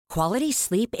Quality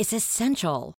sleep is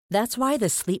essential. That's why the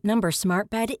Sleep Number Smart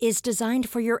Bed is designed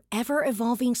for your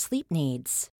ever-evolving sleep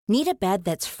needs. Need a bed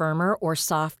that's firmer or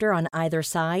softer on either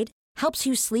side? Helps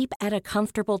you sleep at a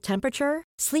comfortable temperature?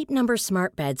 Sleep Number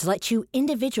Smart Beds let you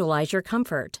individualize your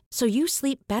comfort, so you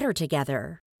sleep better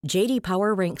together. J.D.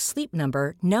 Power ranks Sleep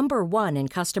Number number 1 in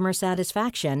customer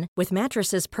satisfaction with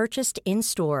mattresses purchased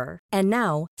in-store. And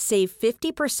now, save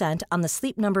 50% on the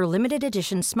Sleep Number Limited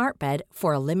Edition Smart Bed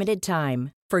for a limited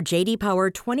time. For J.D. Power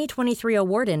 2023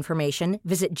 award information,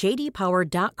 visit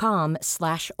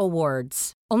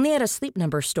jdpower.com/awards. Only at a Sleep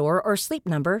Number store or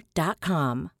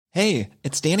sleepnumber.com. Hey,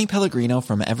 it's Danny Pellegrino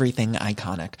from Everything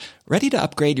Iconic. Ready to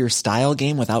upgrade your style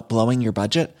game without blowing your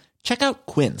budget? Check out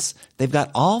Quince. They've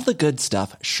got all the good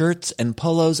stuff, shirts and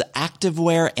polos,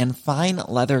 activewear, and fine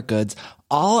leather goods,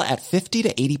 all at 50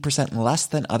 to 80% less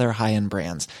than other high-end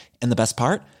brands. And the best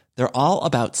part? They're all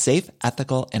about safe,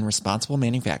 ethical, and responsible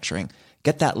manufacturing.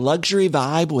 Get that luxury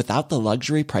vibe without the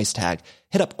luxury price tag.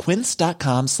 Hit up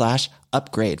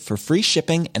quince.com/upgrade for free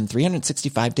shipping and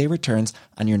 365-day returns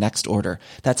on your next order.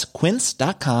 That's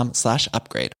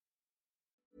quince.com/upgrade.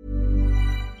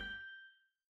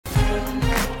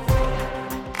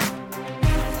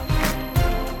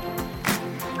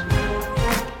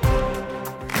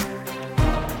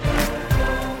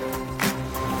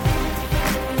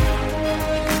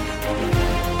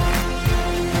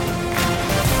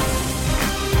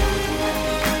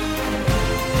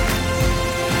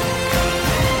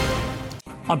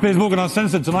 I'm Piers Morgan,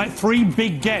 Uncensored. Tonight, 3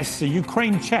 big guests. A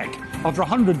Ukraine check. After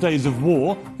 100 days of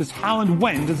war, just how and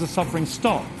when does the suffering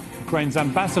stop? Ukraine's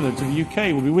ambassador to the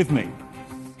UK will be with me.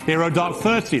 Hero Dark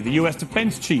 30, the US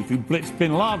defense chief who blitzed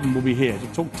bin Laden, will be here to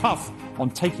talk tough on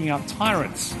taking out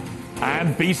tyrants.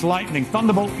 And Beast Lightning,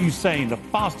 Thunderbolt Usain, the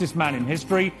fastest man in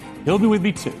history. He'll be with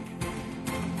me too.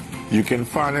 You can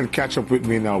finally catch up with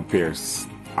me now, Piers.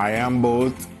 I am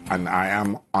both, and I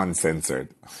am uncensored.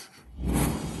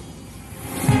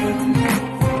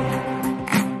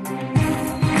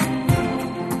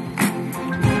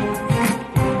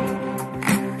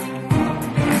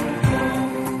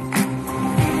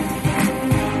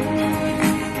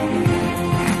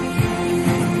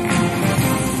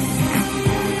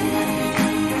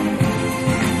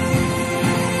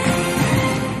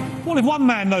 Well, if one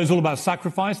man knows all about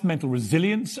sacrifice, mental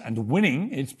resilience and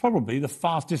winning, it's probably the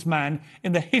fastest man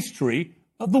in the history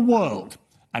of the world.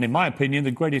 And in my opinion,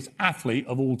 the greatest athlete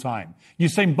of all time.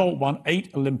 Usain Bolt won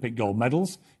 8 Olympic gold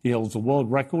medals. He holds the world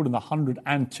record in the 100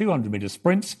 and 200-metre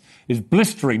sprints. His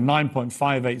blistering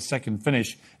 9.58-second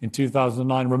finish in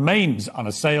 2009 remains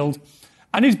unassailed.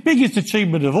 And his biggest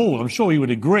achievement of all, I'm sure you would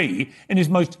agree, in his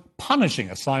most punishing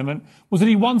assignment, was that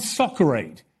he won Soccer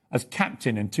Aid as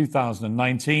captain in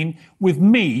 2019 with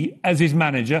me as his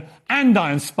manager, and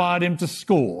I inspired him to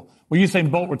score. Well,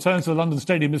 Usain Bolt returns to the London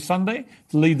Stadium this Sunday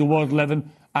to lead the World 11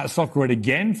 at Soccer Aid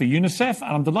again for UNICEF,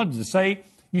 and I'm delighted to say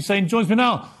Usain joins me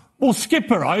now. Well,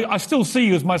 skipper, I still see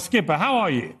you as my skipper. How are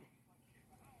you?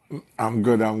 I'm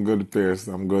good, Piers.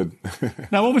 I'm good.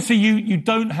 Now, obviously, you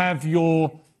don't have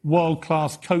your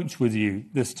world-class coach with you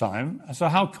this time, so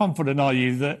how confident are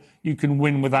you that you can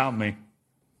win without me?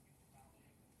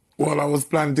 Well, I was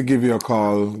planning to give you a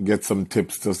call, get some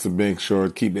tips just to make sure,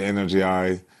 keep the energy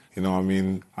high,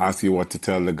 ask you what to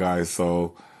tell the guys.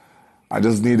 So I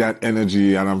just need that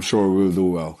energy, and I'm sure we'll do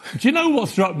well. Do you know what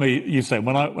struck me, Usain,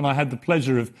 when I had the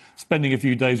pleasure of spending a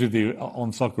few days with you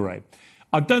on Soccer Aid?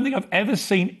 I don't think I've ever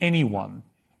seen anyone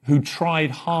who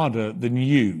tried harder than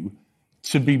you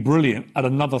to be brilliant at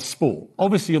another sport.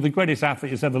 Obviously, you're the greatest athlete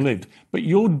that's ever lived, but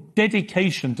your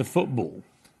dedication to football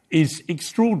is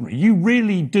extraordinary. You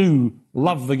really do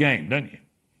love the game, don't you?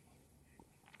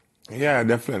 Yeah,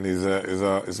 definitely.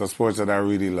 It's a sport that I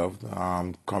really loved.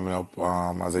 Coming up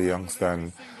as a youngster,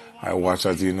 and I watch,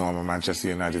 as you know, I'm a Manchester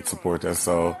United supporter,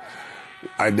 so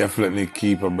I definitely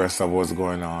keep abreast of what's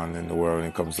going on in the world when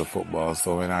it comes to football.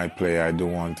 So when I play, I do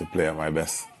want to play at my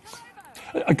best.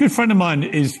 A good friend of mine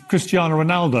is Cristiano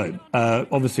Ronaldo,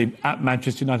 obviously at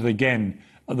Manchester United again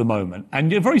at the moment.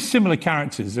 And you're very similar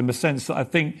characters in the sense that I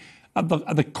think at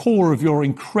the core of your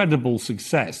incredible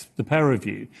success, the pair of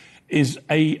you, is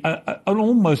an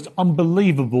almost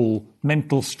unbelievable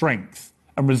mental strength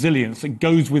and resilience that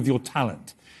goes with your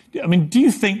talent. I mean, do you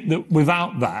think that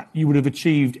without that, you would have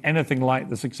achieved anything like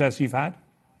the success you've had?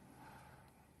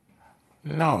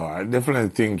 No, I definitely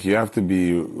think you have to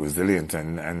be resilient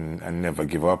and never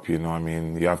give up, you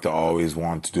have to always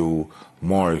want to do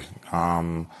more.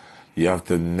 You have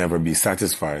to never be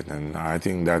satisfied. And I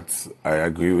think I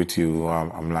agree with you.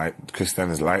 I'm like, Christian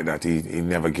is like that. He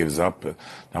never gives up.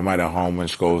 No matter how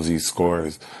much goals he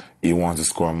scores, he wants to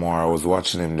score more. I was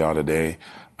watching him the other day,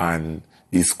 and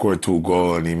he scored 2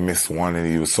 goals and he missed one and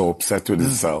he was so upset with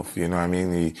himself. You know what I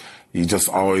mean? He just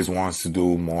always wants to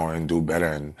do more and do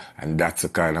better, and that's the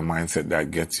kind of mindset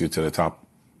that gets you to the top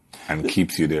and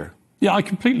keeps you there. Yeah, I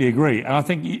completely agree. And I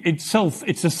think it's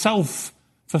a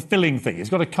self-fulfilling thing. It's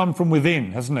got to come from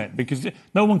within, hasn't it? Because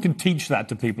no one can teach that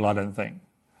to people, I don't think.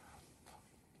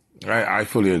 I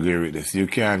fully agree with this. You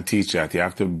can't teach that. You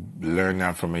have to learn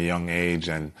that from a young age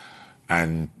and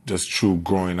just through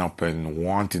growing up and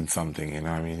wanting something, you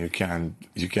know what I mean? You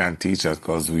can't teach that,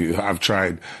 because I've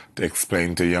tried to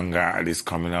explain to younger artists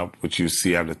coming up, which you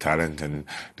see have the talent and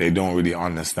they don't really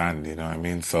understand, you know what I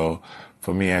mean? So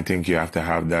for me, I think you have to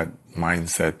have that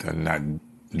mindset and that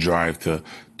drive to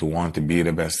want to be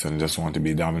the best and just want to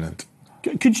be dominant.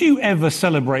 Could you ever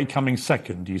celebrate coming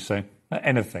second, do you say? At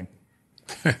anything?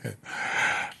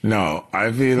 No,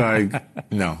 I feel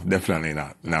like, no, definitely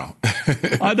not. No.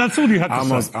 That's all you had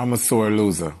to say. I'm a sore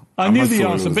loser. I knew the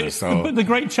answer, but the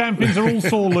great champions are all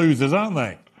sore losers, aren't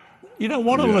they? You don't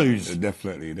want to lose.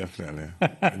 Definitely.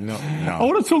 No. I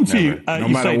want to talk to you. No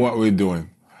matter what we're doing.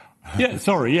 Yeah,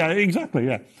 sorry. Yeah, exactly.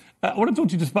 Yeah. I want to talk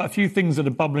to you just about a few things that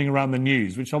are bubbling around the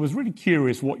news, which I was really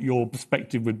curious what your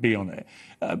perspective would be on it.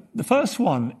 The first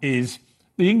one is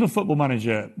the England football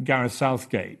manager, Gareth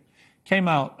Southgate, came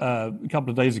out a couple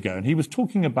of days ago, and he was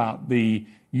talking about the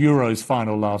Euros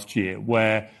final last year,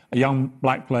 where a young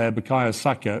black player, Bukayo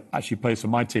Saka, actually plays for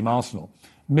my team, Arsenal,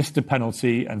 missed a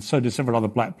penalty, and so did several other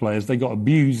black players. They got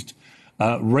abused,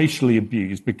 racially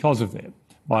abused because of it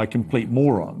by complete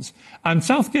morons. And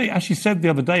Southgate actually said the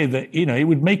other day that, it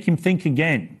would make him think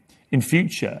again in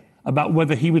future about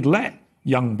whether he would let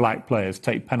young black players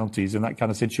take penalties in that kind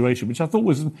of situation, which I thought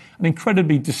was an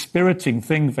incredibly dispiriting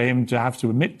thing for him to have to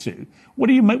admit to. What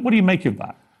do you make of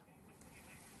that?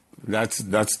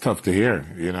 That's tough to hear.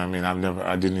 You know what I mean?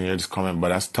 I didn't hear this comment, but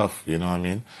that's tough. You know what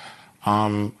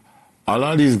I mean? A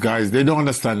lot of these guys, they don't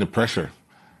understand the pressure.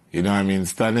 You know what I mean?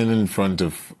 Standing in front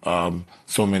of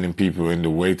so many people in the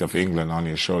weight of England on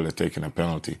your shoulder taking a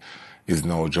penalty is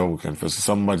no joke. And for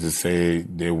somebody to say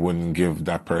they wouldn't give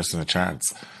that person a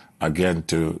chance, again,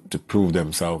 to prove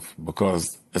themselves,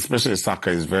 because especially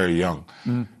Saka is very young.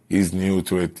 He's new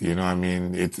to it, you know what I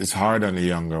mean? It's hard on the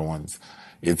younger ones.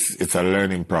 It's a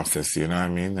learning process, you know what I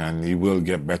mean? And he will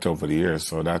get better over the years.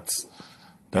 So that's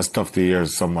tough to hear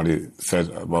somebody said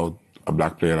about a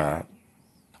black player like that.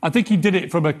 I think he did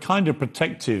it from a kind of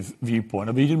protective viewpoint.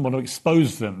 I mean, he didn't want to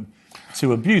expose them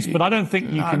to abuse, but I don't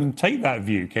think you can take that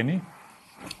view, can you?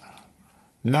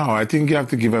 No, I think you have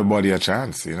to give everybody a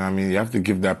chance. You know what I mean? You have to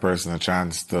give that person a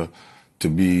chance to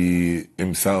be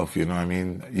himself. You know what I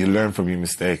mean? You learn from your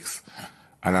mistakes.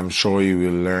 And I'm sure you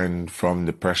will learn from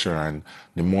the pressure. And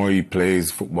the more he plays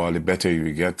football, the better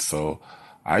you get. So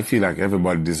I feel like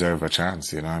everybody deserves a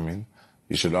chance. You know what I mean?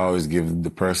 You should always give the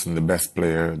person, the best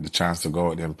player, the chance to go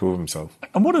out there and prove himself.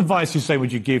 And what advice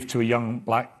would you give to a young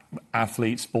black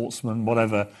athlete, sportsman,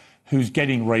 whatever, who's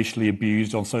getting racially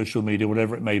abused on social media,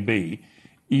 whatever it may be?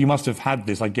 You must have had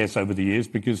this, I guess, over the years,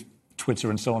 because Twitter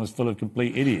and so on is full of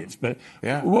complete idiots. But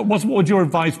yeah. What would your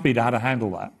advice be to how to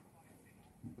handle that?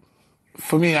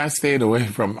 For me, I stayed away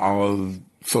from all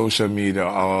social media,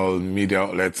 all media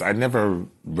outlets. I never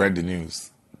read the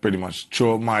news, pretty much.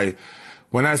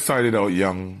 When I started out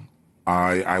young,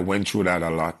 I went through that a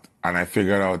lot. And I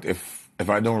figured out if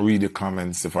I don't read the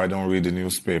comments, if I don't read the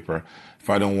newspaper, if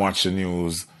I don't watch the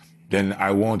news, then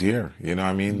I won't hear, you know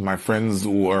what I mean? My friends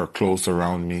who are close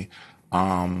around me,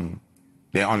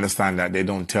 they understand that. They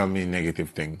don't tell me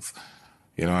negative things,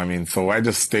 you know what I mean? So I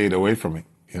just stayed away from it,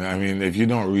 you know what I mean? If you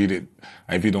don't read it,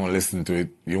 if you don't listen to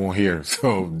it, you won't hear.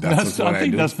 So that's what I do. I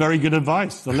think that's very good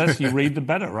advice. The less you read, the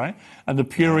better, right? And the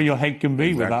purer your head can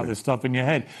be without this stuff in your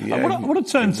head. Yeah, I want to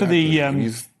turn to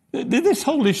this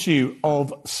whole issue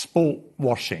of sport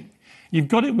washing. You've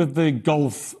got it with the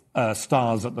golf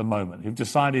stars at the moment who've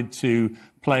decided to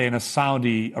play in a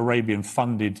Saudi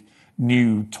Arabian-funded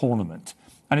new tournament.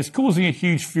 And it's causing a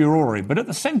huge furore. But at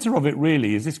the centre of it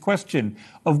really is this question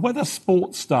of whether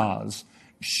sports stars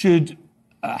should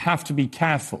have to be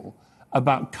careful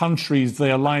about countries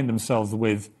they align themselves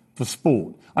with for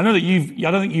sport. I know that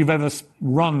I don't think you've ever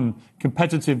run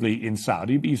competitively in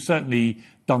Saudi, but you've certainly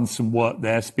done some work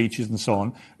there, speeches and so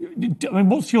on. I mean,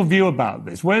 what's your view about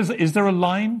this? Is there a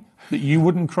line that you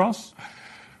wouldn't cross?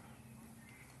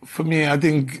 For me, I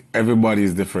think everybody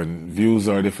is different. Views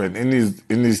are different. In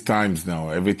these times now,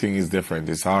 everything is different.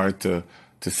 It's hard to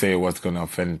say what's going to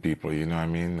offend people, you know what I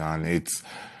mean? And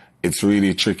it's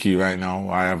really tricky right now.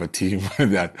 I have a team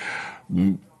that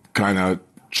kind of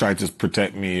try to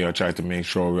protect me or try to make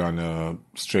sure we're on a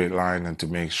straight line and to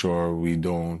make sure we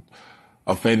don't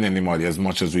offend anybody as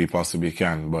much as we possibly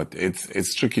can. But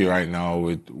it's tricky right now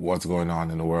with what's going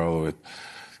on in the world with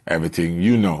everything.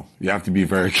 You have to be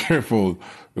very careful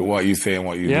with what you say and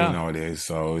what you do nowadays.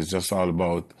 So it's just all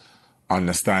about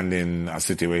understanding a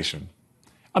situation.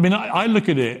 I mean, I look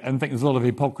at it and think there's a lot of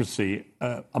hypocrisy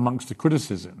amongst the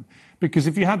criticism, because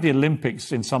if you had the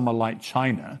Olympics in somewhere like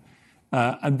China,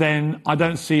 and then I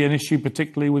don't see an issue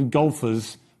particularly with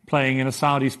golfers playing in a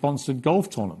Saudi-sponsored golf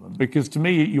tournament, because to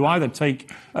me, you either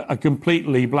take a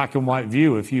completely black and white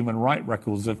view of human rights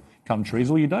records of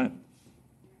countries or you don't.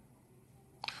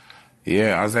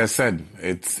 Yeah, as I said,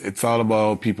 it's all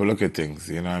about people look at things.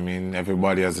 You know what I mean?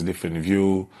 Everybody has a different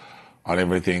view on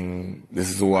everything. This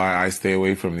is why I stay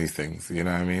away from these things. You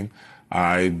know what I mean?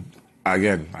 I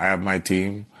have my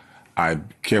team. I'm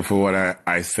careful what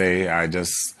I say. I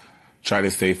just try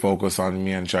to stay focused on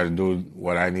me and try to do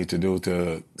what I need to do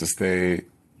to stay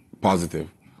positive.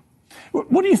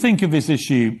 What do you think of this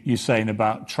issue, Usain,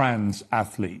 about trans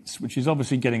athletes, which is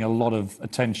obviously getting a lot of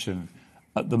attention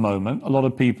at the moment? A lot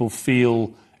of people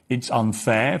feel it's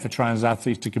unfair for trans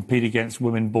athletes to compete against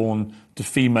women born to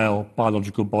female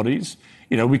biological bodies.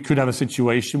 You know, we could have a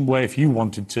situation where if you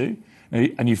wanted to,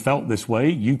 and you felt this way,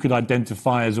 you could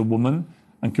identify as a woman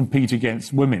and compete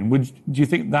against women. Do you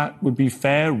think that would be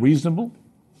fair, reasonable?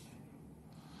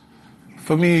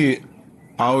 For me,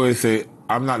 I always say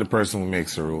I'm not the person who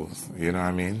makes the rules. You know what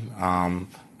I mean?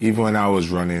 Even when I was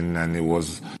running and it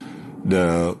was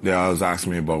they always ask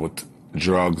me about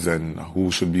drugs and who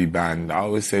should be banned, I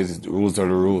always say the rules are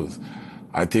the rules.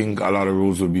 I think a lot of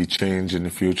rules will be changed in the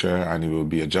future and it will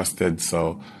be adjusted.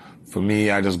 So for me,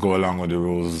 I just go along with the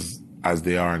rules as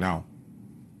they are now.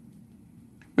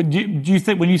 But do you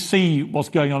think when you see what's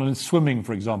going on in swimming,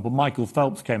 for example, Michael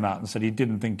Phelps came out and said he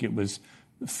didn't think it was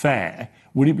fair.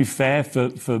 Would it be fair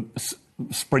for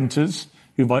sprinters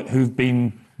who've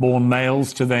been born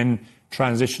males to then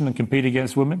transition and compete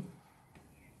against women?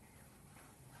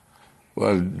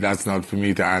 Well, that's not for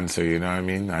me to answer, you know what I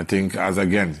mean? I think,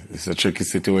 it's a tricky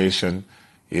situation,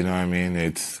 you know what I mean?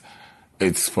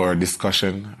 It's for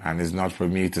discussion and it's not for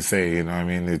me to say, you know what I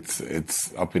mean?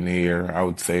 It's up in the air, I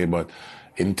would say, but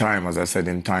in time, as I said,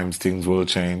 things will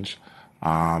change.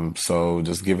 So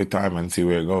just give it time and see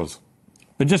where it goes.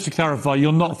 But just to clarify,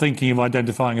 you're not thinking of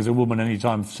identifying as a woman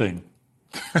anytime soon?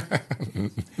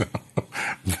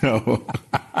 No.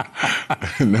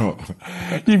 No.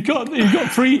 You've got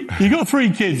three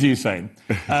kids, Usain.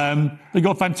 They've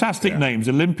got fantastic names: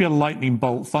 Olympia, Lightning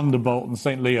Bolt, Thunderbolt, and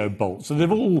St. Leo Bolt. So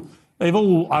they've all,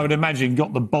 I would imagine,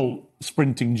 got the Bolt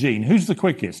sprinting gene. Who's the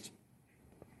quickest?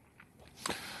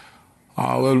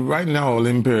 Well, right now,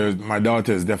 Olympia, my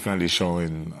daughter is definitely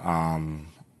showing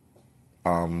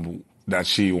that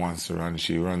she wants to run.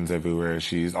 She runs everywhere.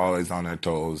 She's always on her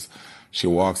toes. She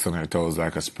walks on her toes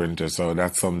like a sprinter. So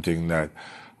that's something that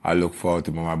I look forward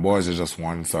to. But my boys are just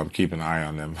one, so I'm keeping an eye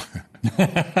on them.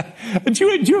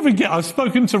 Do you ever get... I've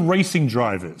spoken to racing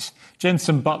drivers.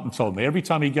 Jenson Button told me every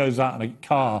time he goes out in a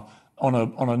car on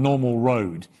a normal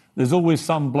road, there's always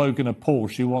some bloke in a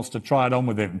Porsche who wants to try it on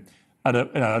with him at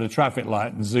a traffic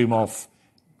light and zoom off.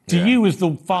 Do you, as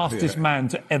the fastest man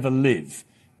to ever live,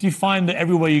 do you find that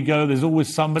everywhere you go, there's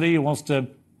always somebody who wants to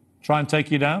try and take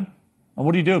you down? And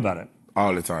what do you do about it?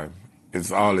 All the time.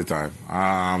 It's all the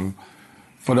time.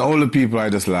 For the older people, I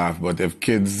just laugh. But if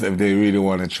they really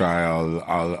want to try,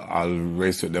 I'll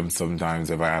race with them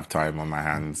sometimes if I have time on my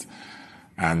hands.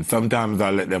 And sometimes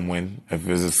I'll let them win if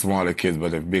it's a smaller kids,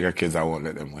 but if bigger kids, I won't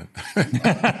let them win.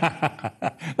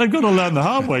 They've got to learn the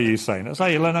hard way, Usain. That's how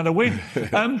you learn how to win.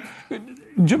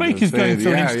 Jamaica's going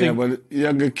through an instinct... Yeah, but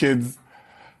younger kids...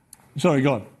 Sorry,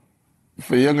 go on.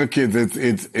 For younger kids,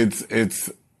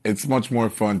 it's much more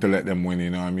fun to let them win, you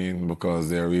know what I mean?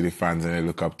 Because they're really fans and they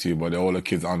look up to you. But the older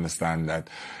kids understand that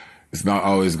it's not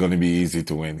always going to be easy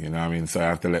to win, you know what I mean? So I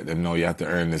have to let them know you have to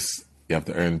earn this. You have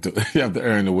to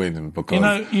earn the win,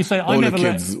 because you say older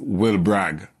kids will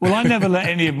brag. Well, I never let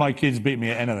any of my kids beat me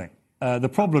at anything. The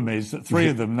problem is that 3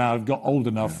 of them now have got old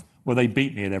enough where they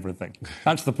beat me at everything.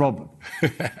 That's the problem.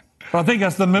 But I think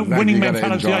that's the winning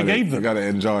mentality I gave them. You got to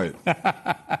enjoy it.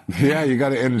 Yeah, you got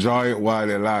to enjoy it while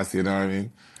it lasts, you know what I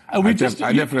mean?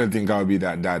 I definitely think I'll be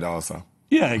that dad also.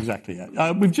 Yeah, exactly.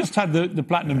 Yeah. We've just had the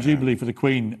Platinum Jubilee for the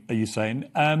Queen, are you saying?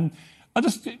 I'm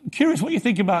just curious what you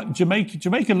think about Jamaica.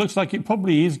 Jamaica looks like it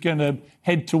probably is going to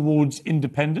head towards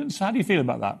independence. How do you feel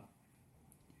about that?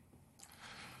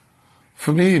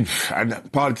 For me,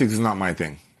 politics is not my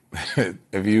thing.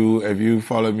 If you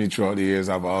follow me throughout the years,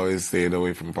 I've always stayed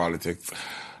away from politics,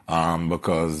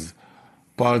 because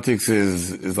politics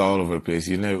is all over the place.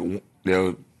 You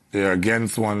know, they're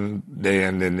against one day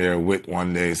and then they're with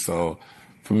one day. So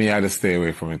for me, I had to stay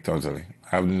away from it totally.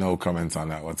 I have no comments on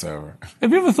that whatsoever.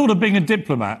 Have you ever thought of being a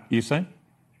diplomat, Usain?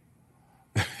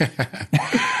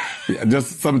 Yeah,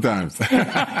 just sometimes.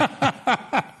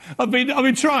 I've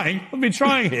been trying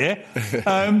here.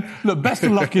 Look, best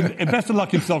of luck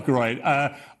in soccer,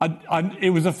 right?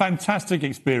 It was a fantastic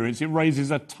experience. It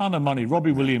raises a ton of money.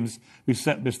 Robbie Williams, who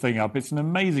set this thing up, it's an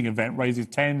amazing event. Raises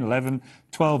 10, 11,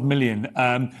 12 million,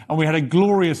 and we had a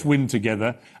glorious win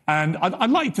together. And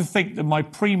I'd like to think that my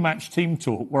pre-match team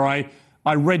talk, where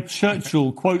I read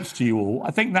Churchill quotes to you all,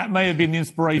 I think that may have been the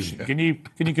inspiration. Can you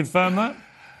confirm that?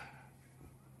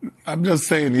 I'm just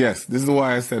saying yes. This is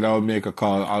why I said I'll make a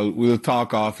call. We'll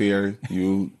talk off here.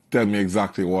 You tell me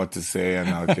exactly what to say, and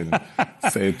I can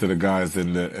say it to the guys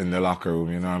in the locker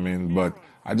room. You know what I mean? But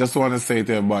I just want to say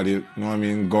to everybody, you know what I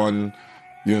mean? Go on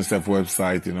UNICEF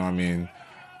website. You know what I mean?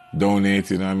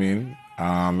 Donate. You know what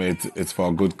I mean? It's for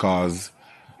a good cause.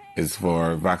 It's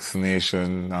for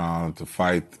vaccination, to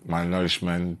fight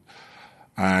malnourishment.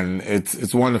 And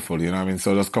it's wonderful, you know what I mean?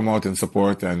 So just come out and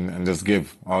support and just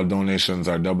give. All donations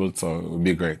are doubled, so it would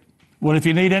be great. Well, if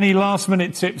you need any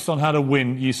last-minute tips on how to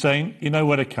win, Usain, you know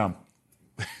where to come.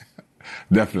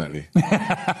 Definitely.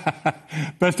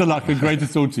 Best of luck and great to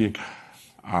talk to you.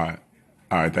 All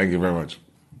right. Thank you very much.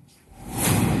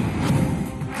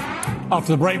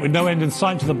 After the break, with no end in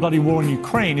sight to the bloody war in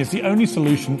Ukraine, is the only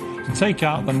solution to take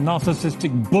out the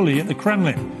narcissistic bully at the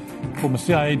Kremlin. Former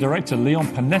CIA Director Leon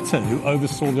Panetta, who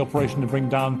oversaw the operation to bring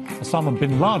down Osama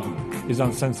bin Laden, is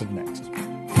uncensored next.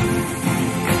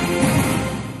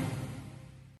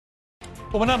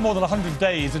 Well, we're now more than 100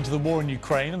 days into the war in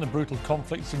Ukraine, and the brutal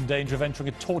conflict's in danger of entering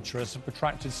a torturous and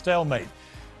protracted stalemate.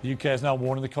 The UK is now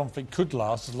warning the conflict could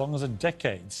last as long as a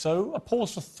decade. So, a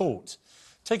pause for thought.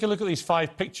 Take a look at these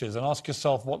 5 pictures and ask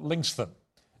yourself what links them.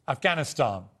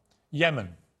 Afghanistan, Yemen,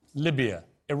 Libya,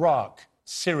 Iraq,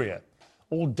 Syria.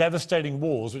 All devastating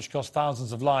wars which cost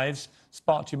thousands of lives,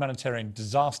 sparked humanitarian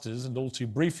disasters, and all too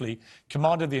briefly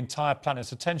commanded the entire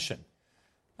planet's attention.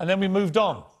 And then we moved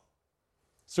on.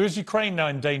 So is Ukraine now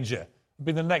in danger? It'll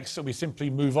be the next that we simply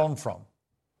move on from.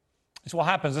 It's what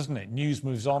happens, isn't it? News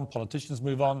moves on, politicians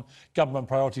move on, government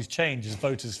priorities change as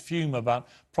voters fume about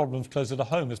problems closer to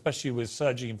home, especially with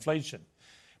surging inflation.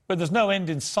 But there's no end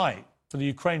in sight for the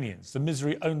Ukrainians. The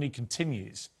misery only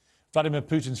continues. Vladimir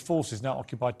Putin's forces now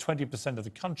occupy 20% of the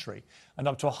country, and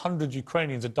up to 100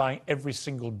 Ukrainians are dying every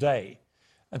single day.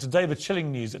 And today, the chilling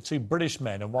news that 2 British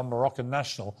men and 1 Moroccan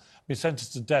national have been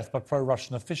sentenced to death by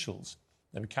pro-Russian officials.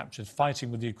 They were captured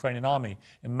fighting with the Ukrainian army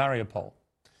in Mariupol.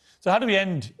 So how do we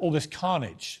end all this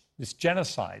carnage, this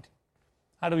genocide?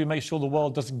 How do we make sure the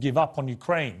world doesn't give up on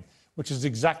Ukraine, which is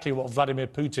exactly what Vladimir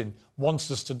Putin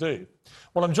wants us to do?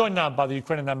 Well, I'm joined now by the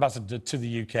Ukrainian ambassador to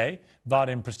the UK,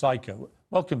 Vadim Prystaiko.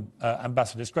 Welcome,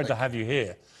 Ambassador. It's great to have you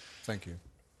here. Thank you.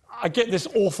 I get this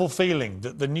awful feeling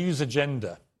that the news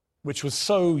agenda, which was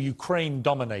so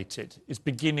Ukraine-dominated, is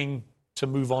beginning to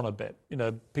move on a bit. You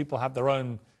know, people have their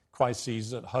own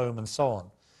crises at home and so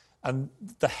on. And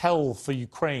the hell for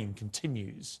Ukraine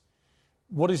continues.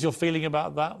 What is your feeling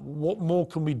about that? What more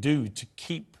can we do to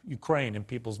keep Ukraine in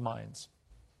people's minds?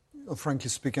 Frankly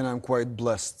speaking, I'm quite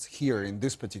blessed here in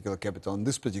this particular capital, in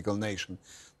this particular nation,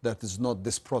 that is not,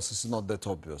 this process is not that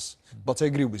obvious. But I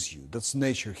agree with you. That's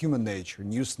nature, human nature,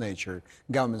 news nature,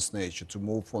 government's nature to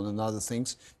move on and other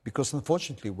things, because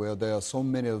unfortunately, where there are so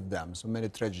many of them, so many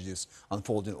tragedies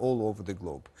unfolding all over the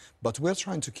globe. But we're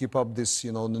trying to keep up this,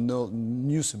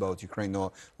 news about Ukraine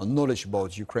or knowledge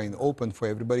about Ukraine open for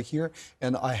everybody here,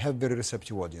 and I have very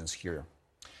receptive audience here.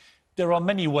 There are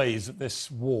many ways that this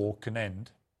war can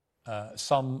end.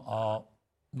 Some are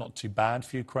not too bad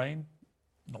for Ukraine,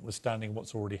 notwithstanding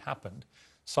what's already happened.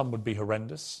 Some would be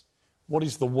horrendous. What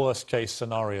is the worst case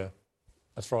scenario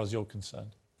as far as you're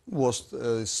concerned? Worst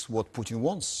is what Putin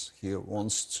wants. He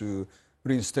wants to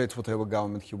reinstate whatever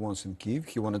government he wants in Kyiv.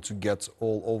 He wanted to get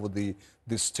all over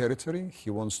this territory.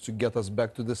 He wants to get us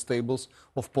back to the stables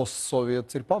of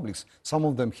post-Soviet republics. Some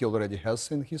of them he already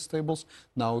has in his stables.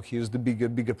 Now he is the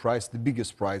bigger prize, the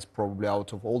biggest prize probably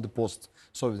out of all the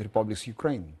post-Soviet republics,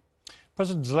 Ukraine.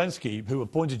 President Zelensky, who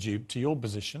appointed you to your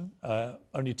position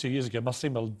only 2 years ago, must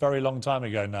seem a very long time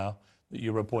ago now that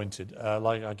you were appointed,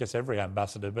 like I guess every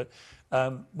ambassador. But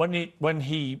when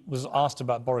he was asked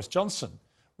about Boris Johnson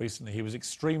recently, he was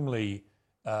extremely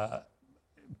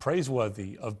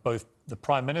praiseworthy of both the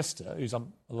Prime Minister, who's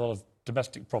on a lot of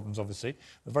domestic problems, obviously,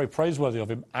 but very praiseworthy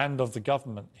of him and of the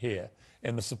government here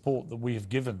in the support that we have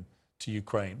given to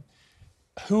Ukraine.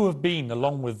 Who have been,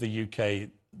 along with the UK,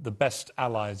 the best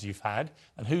allies you've had,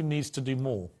 and who needs to do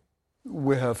more?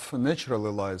 We have natural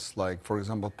allies like, for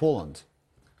example, Poland.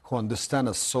 who understand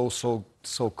us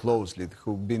so closely,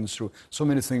 who've been through so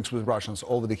many things with Russians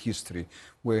over the history.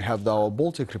 We have our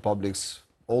Baltic republics,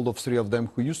 all of three of them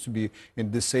who used to be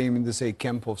in the same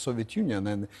camp of Soviet Union,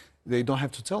 and they don't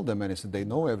have to tell them anything. They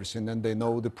know everything and they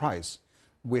know the price.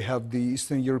 We have the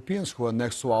Eastern Europeans who are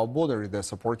next to our border. They're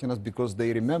supporting us because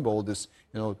they remember all this,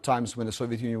 times when the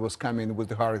Soviet Union was coming with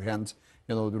the hard hand,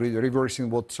 reversing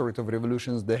what sort of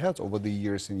revolutions they had over the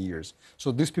years and years.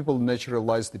 So these people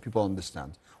naturalize, the people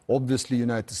understand. Obviously,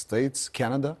 United States,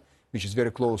 Canada, which is very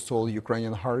close to all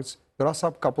Ukrainian hearts. There are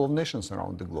some couple of nations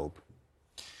around the globe.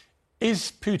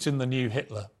 Is Putin the new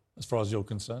Hitler, as far as you're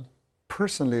concerned?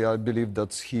 Personally, I believe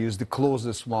that he is the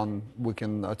closest one we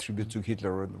can attribute to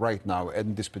Hitler right now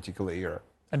in this particular era.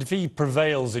 And if he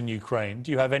prevails in Ukraine, do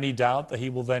you have any doubt that he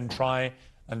will then try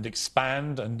and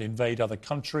expand and invade other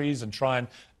countries and try and,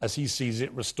 as he sees it,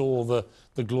 restore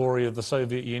the glory of the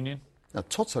Soviet Union?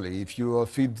 Totally. If you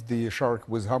feed the shark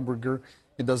with hamburger,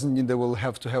 it doesn't mean they will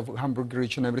have to have hamburger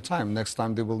each and every time. Next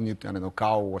time they will need,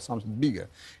 cow or something bigger.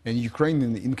 And Ukraine,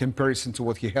 in comparison to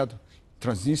what he had,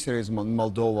 Transnistria is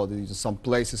Moldova, some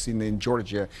places in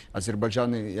Georgia,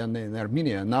 Azerbaijan and in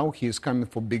Armenia. Now he is coming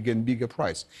for bigger and bigger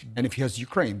price. And if he has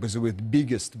Ukraine, by the way, the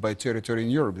biggest by territory in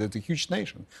Europe, that's a huge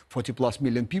nation, 40+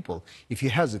 million people. If he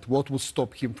has it, what will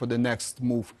stop him for the next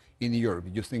move in Europe?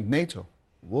 You think NATO?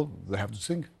 Well, they have to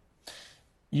think.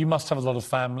 You must have a lot of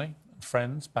family and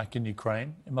friends back in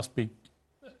Ukraine. It must be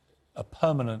a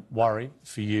permanent worry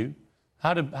for you.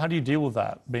 How do you deal with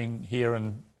that, being here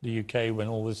in the UK when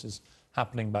all this is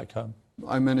happening back home?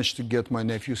 I managed to get my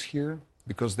nephews here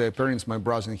because their parents, my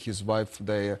brother and his wife,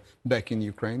 they're back in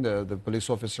Ukraine. The police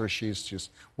officer, she's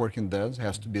working there,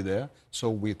 has to be there. So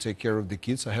we take care of the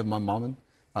kids. I have my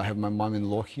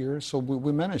mom-in-law here. So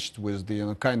we managed with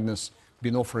the kindness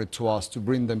being offered to us to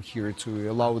bring them here, to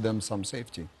allow them some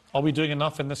safety. Are we doing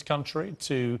enough in this country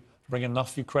to bring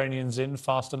enough Ukrainians in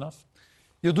fast enough?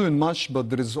 You're doing much, but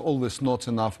there is always not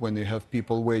enough when you have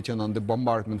people waiting on the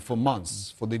bombardment for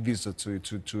months for the visa to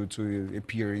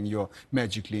appear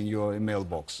magically in your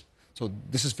mailbox. So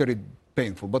this is very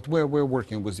painful, but we're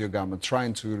working with your government,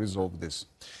 trying to resolve this.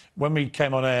 When we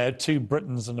came on air, 2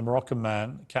 Britons and a Moroccan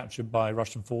man captured by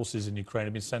Russian forces in Ukraine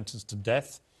have been sentenced to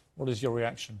death. What is your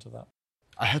reaction to that?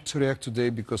 I had to react today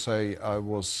because I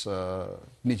was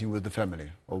meeting with the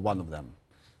family of one of them.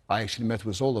 I actually met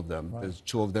with all of them. Right. There's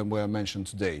 2 of them were mentioned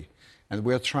today. And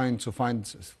we're trying to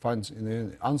find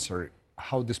an answer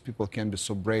how these people can be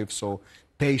so brave, so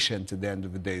patient at the end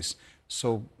of the days,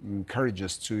 so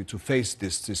courageous to face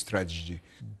this tragedy.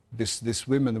 These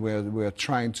women were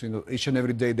trying to, each and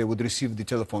every day they would receive the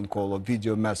telephone call or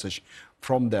video message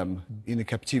from them in the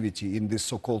captivity, in these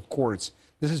so-called courts.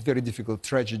 This is very difficult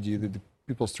tragedy, the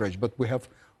people's tragedy, but we have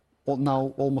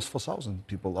now almost 4,000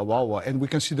 people of our, and we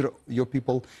consider your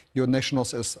people, your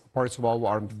nationals, as parts of our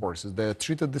armed forces. They're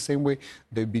treated the same way.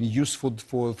 They've been used for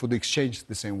the exchange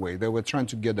the same way. They were trying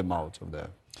to get them out of there.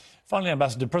 Finally,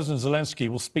 Ambassador, President Zelensky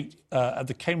will speak at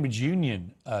the Cambridge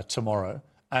Union tomorrow,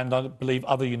 and I believe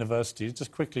other universities.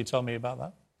 Just quickly tell me about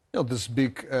that. This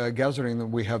big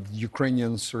gathering, we have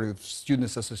Ukrainian sort of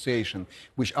Students Association,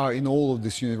 which are in all of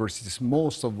these universities.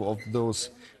 Most of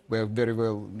those were very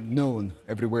well known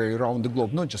everywhere around the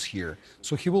globe, not just here.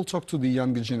 So he will talk to the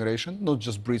younger generation, not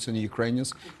just Brits and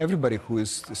Ukrainians, everybody who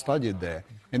is studied there.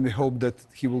 And we hope that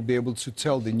he will be able to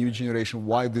tell the new generation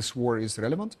why this war is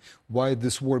relevant, why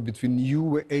this war between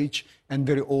new age and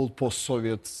very old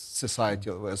post-Soviet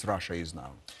society as Russia is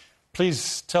now.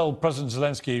 Please tell President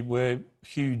Zelensky we're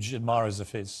huge admirers of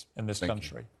his in this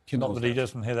country. Not that he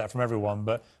doesn't hear that from everyone,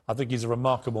 but I think he's a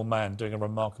remarkable man doing a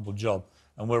remarkable job,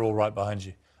 and we're all right behind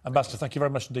you. Ambassador, thank you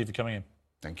very much indeed for coming in.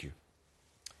 Thank you.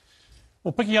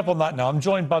 Well, picking up on that now, I'm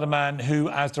joined by the man who,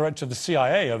 as director of the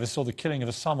CIA, oversaw the killing of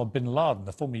Osama bin Laden,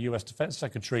 the former US Defense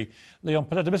Secretary, Leon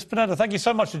Panetta. Mr. Panetta, thank you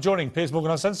so much for joining Piers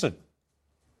Morgan Uncensored.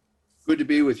 Good to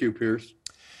be with you, Piers.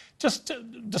 Just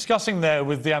discussing there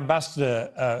with the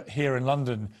ambassador here in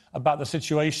London about the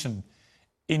situation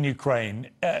in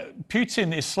Ukraine.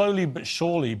 Putin is slowly but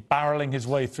surely barreling his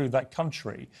way through that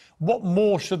country. What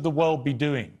more should the world be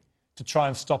doing to try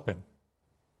and stop him?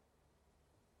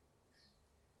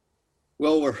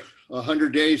 Well, we're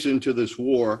 100 days into this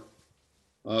war.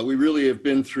 We really have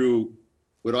been through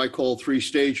what I call 3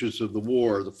 stages of the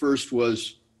war. The first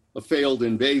was a failed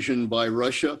invasion by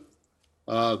Russia.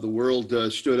 The world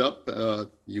stood up,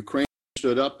 Ukraine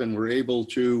stood up, and were able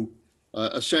to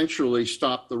essentially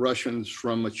stop the Russians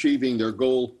from achieving their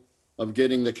goal of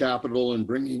getting the capital and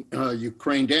bringing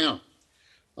Ukraine down.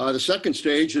 The second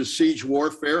stage is siege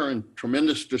warfare and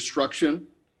tremendous destruction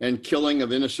and killing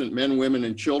of innocent men, women,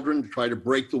 and children to try to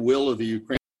break the will of the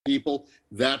Ukrainian people.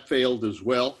 That failed as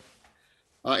well.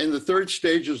 And the third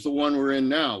stage is the one we're in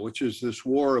now, which is this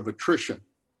war of attrition,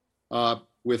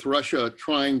 with Russia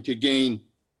trying to gain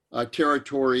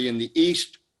territory in the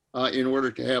east in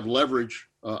order to have leverage,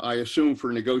 I assume,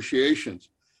 for negotiations.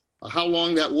 How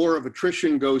long that war of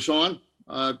attrition goes on,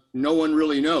 no one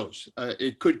really knows.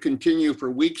 It could continue for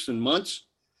weeks and months.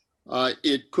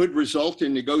 It could result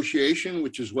in negotiation,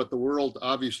 which is what the world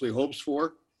obviously hopes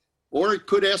for, or it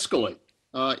could escalate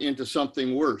into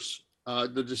something worse.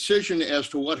 The decision as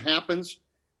to what happens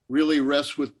really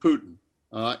rests with Putin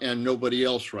and nobody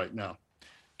else right now.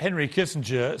 Henry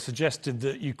Kissinger suggested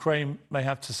that Ukraine may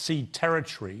have to cede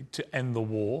territory to end the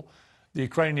war. The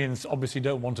Ukrainians obviously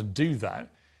don't want to do that.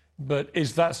 But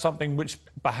is that something which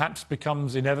perhaps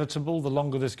becomes inevitable the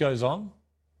longer this goes on?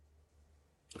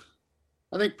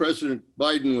 I think President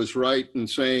Biden was right in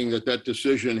saying that that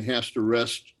decision has to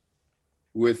rest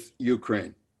with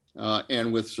Ukraine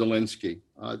and with Zelensky.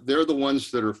 They're the ones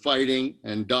that are fighting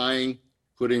and dying,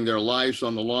 putting their lives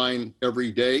on the line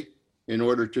every day in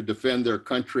order to defend their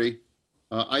country.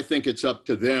 I think it's up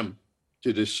to them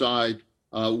to decide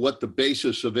what the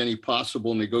basis of any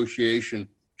possible negotiation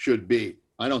should be.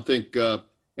 I don't think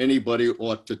anybody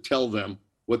ought to tell them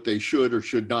what they should or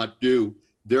should not do.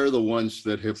 They're the ones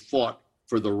that have fought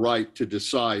for the right to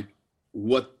decide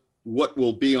what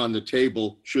will be on the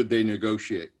table should they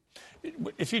negotiate.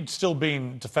 If you'd still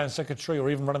been Defense Secretary or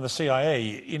even running the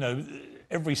CIA, you know,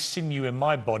 every sinew in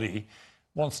my body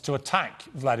wants to attack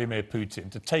Vladimir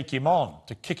Putin, to take him on,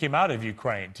 to kick him out of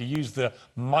Ukraine, to use the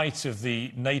might of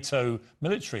the NATO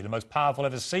military, the most powerful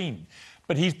ever seen.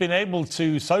 But he's been able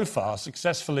to, so far,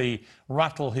 successfully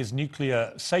rattle his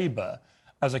nuclear saber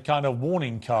as a kind of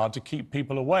warning card to keep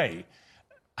people away.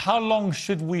 How long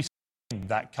should we see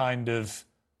that kind of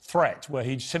threat, where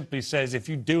he simply says, if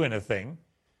you do anything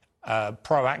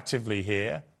proactively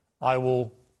here, I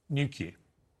will nuke you?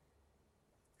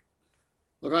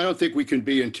 Look, I don't think we can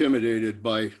be intimidated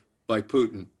by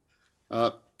Putin.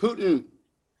 Putin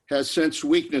has sensed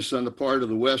weakness on the part of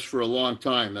the West for a long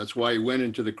time. That's why he went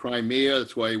into the Crimea.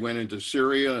 That's why he went into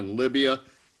Syria and Libya.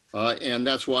 And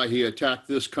that's why he attacked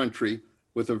this country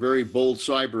with a very bold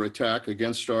cyber attack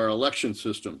against our election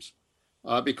systems,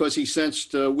 because he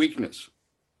sensed weakness.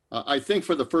 I think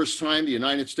for the first time, the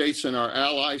United States and our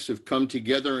allies have come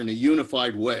together in a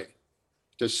unified way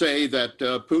to say that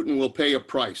Putin will pay a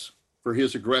price for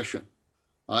his aggression.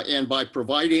 And by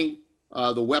providing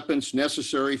the weapons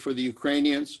necessary for the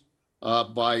Ukrainians,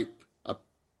 by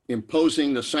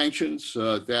imposing the sanctions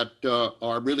that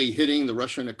are really hitting the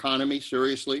Russian economy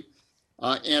seriously,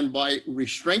 and by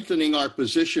strengthening our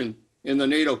position in the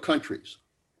NATO countries.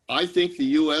 I think the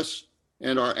U.S.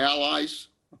 and our allies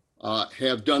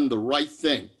have done the right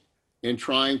thing in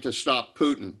trying to stop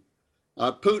Putin.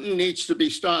 Putin needs to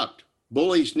be stopped.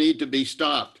 Bullies need to be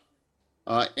stopped.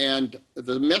 And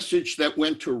the message that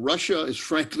went to Russia is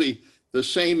frankly the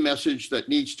same message that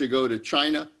needs to go to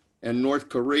China and North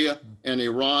Korea and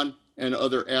Iran and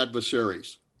other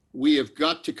adversaries. We have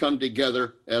got to come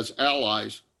together as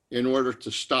allies in order to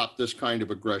stop this kind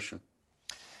of aggression.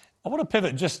 I want to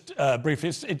pivot just briefly.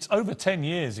 It's over 10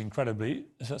 years, incredibly,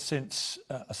 since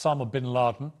Osama bin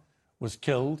Laden was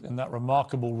killed in that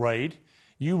remarkable raid.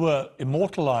 You were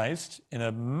immortalized in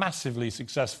a massively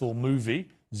successful movie,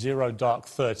 Zero Dark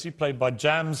 30, played by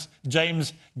James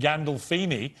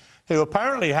Gandolfini, who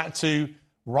apparently had to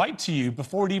write to you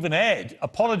before it even aired,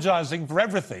 apologizing for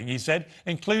everything, he said,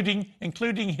 including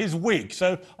his wig.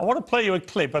 So I want to play you a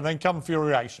clip and then come for your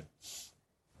reaction.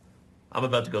 I'm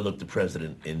about to go look the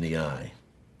president in the eye.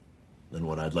 And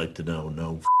what I'd like to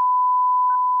know,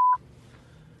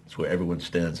 it's where everyone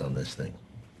stands on this thing.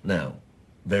 Now,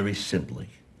 very simply,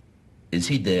 is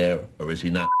he there or is he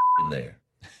not there?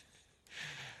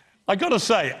 I got to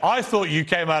say, I thought you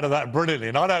came out of that brilliantly,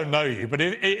 and I don't know you, but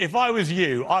if I was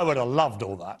you, I would have loved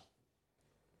all that.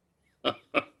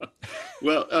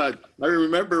 Well, I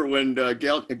remember when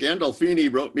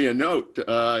Gandolfini wrote me a note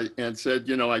and said,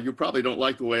 you know, you probably don't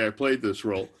like the way I played this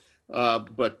role,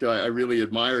 but I really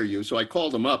admire you. So I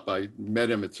called him up. I met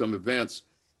him at some events,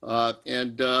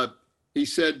 and he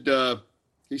said,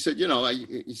 you know,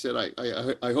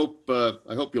 I hope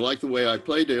you like the way I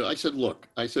played it. I said, look,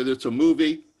 it's a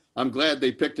movie. I'm glad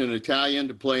they picked an Italian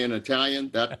to play an Italian.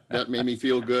 That made me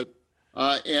feel good.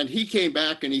 And he came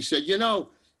back and he said, you know,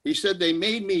 they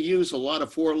made me use a lot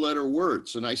of four-letter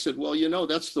words. And I said, well, you know,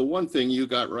 that's the one thing you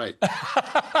got right.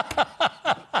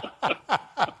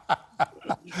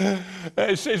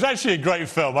 It's actually a great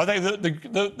film. I think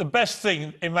that the best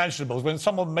thing imaginable is when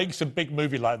someone makes a big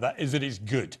movie like that is that it's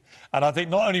good. And I think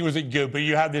not only was it good, but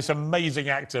you had this amazing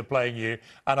actor playing you.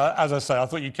 And as I say, I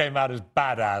thought you came out as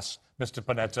badass, Mr.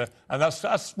 Panetta. And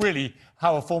that's really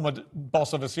how a former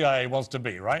boss of the CIA wants to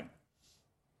be, right?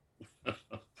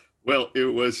 Well, it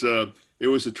was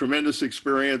a tremendous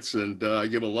experience, and I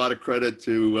give a lot of credit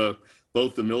to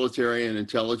both the military and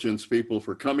intelligence people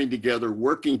for coming together,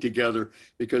 working together,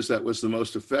 because that was the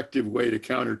most effective way to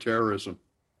counter terrorism.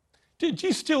 Do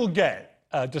you still get,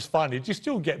 just finally, do you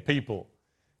still get people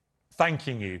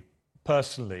thanking you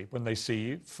personally when they see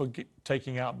you for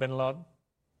taking out bin Laden?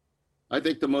 I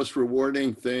think the most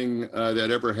rewarding thing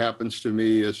that ever happens to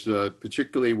me is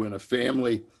particularly when a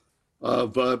family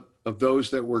of those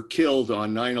that were killed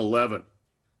on 9/11,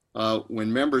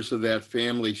 when members of that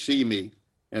family see me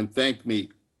and thank me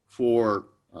for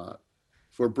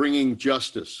bringing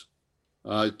justice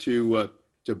to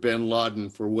bin Laden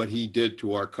for what he did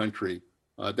to our country.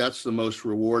 That's the most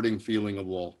rewarding feeling of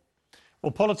all.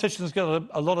 Well, politicians get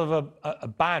a lot of a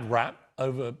bad rap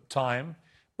over time,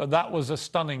 but that was a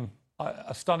stunning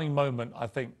moment, I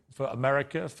think, for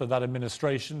America, for that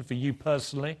administration, for you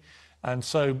personally. And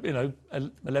so,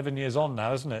 11 years on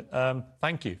now, isn't it?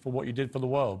 Thank you for what you did for the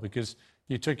world, because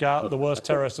you took out the worst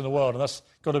terrorist in the world, and that's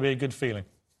got to be a good feeling.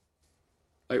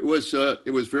 It was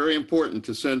very important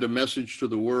to send a message to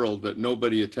the world that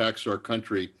nobody attacks our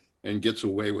country and gets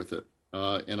away with it.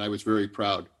 And I was very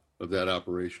proud of that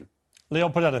operation.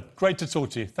 Leon Panetta, great to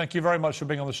talk to you. Thank you very much for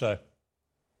being on the show.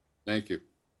 Thank you.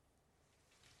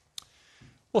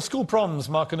 Well, school proms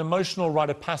mark an emotional rite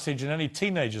of passage in any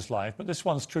teenager's life, but this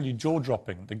one's truly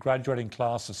jaw-dropping. The graduating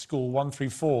class of School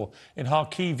 134 in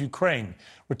Kharkiv, Ukraine,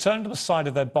 returned to the side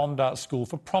of their bombed-out school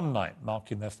for prom night,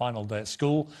 marking their final day at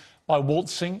school by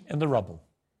waltzing in the rubble.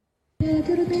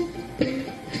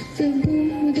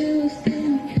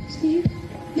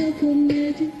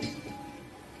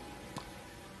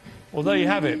 Well, there you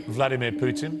have it, Vladimir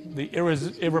Putin, the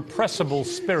irrepressible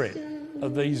spirit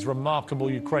of these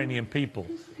remarkable Ukrainian people,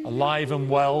 alive and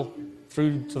well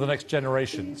through to the next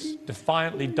generations,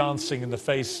 defiantly dancing in the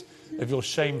face of your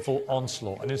shameful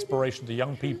onslaught, an inspiration to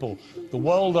young people the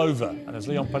world over. And as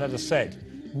Leon Panetta said,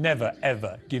 never,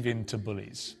 ever give in to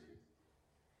bullies.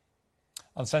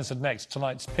 Uncensored next,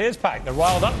 tonight's Piers pack. They're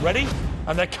riled up, ready,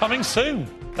 and they're coming soon.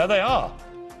 There they are.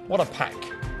 What a pack.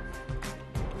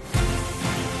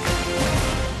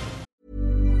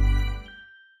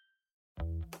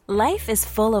 Life is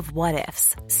full of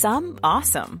what-ifs. Some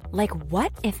awesome, like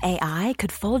what if AI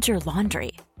could fold your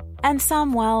laundry? And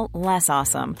some, well, less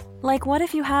awesome, like what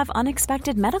if you have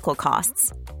unexpected medical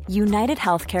costs? United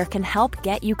Healthcare can help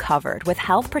get you covered with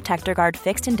Health Protector Guard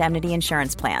fixed indemnity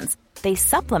insurance plans. They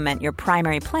supplement your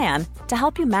primary plan to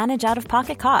help you manage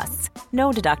out-of-pocket costs.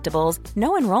 No deductibles,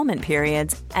 no enrollment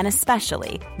periods, and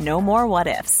especially no more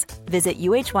what-ifs. Visit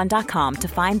uh1.com to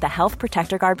find the Health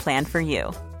Protector Guard plan for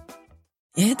you.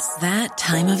 It's that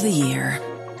time of the year.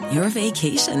 Your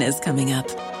vacation is coming up.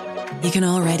 You can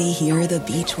already hear the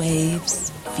beach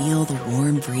waves, feel the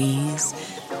warm breeze,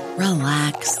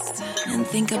 relax, and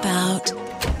think about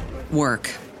work.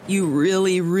 You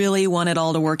really, really want it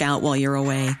all to work out while you're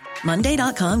away.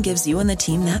 Monday.com gives you and the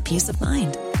team that peace of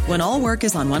mind. When all work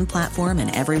is on one platform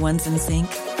and everyone's in sync,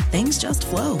 things just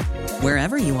flow.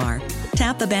 Wherever you are,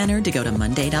 tap the banner to go to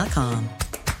Monday.com.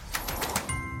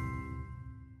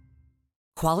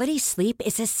 Quality sleep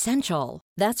is essential.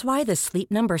 That's why the Sleep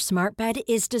Number Smart Bed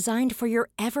is designed for your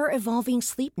ever-evolving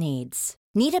sleep needs.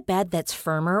 Need a bed that's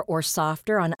firmer or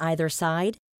softer on either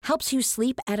side? Helps you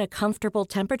sleep at a comfortable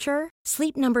temperature?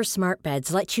 Sleep Number Smart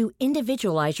Beds let you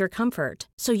individualize your comfort,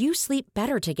 so you sleep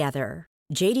better together.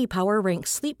 J.D. Power ranks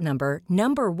Sleep Number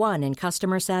number 1 in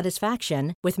customer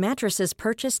satisfaction with mattresses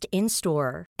purchased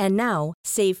in-store. And now,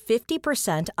 save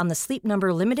 50% on the Sleep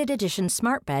Number Limited Edition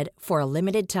Smart Bed for a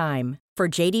limited time. For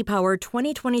J.D. Power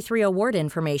 2023 award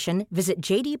information, visit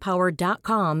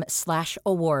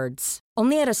jdpower.com/awards.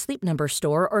 Only at a Sleep Number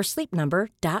store or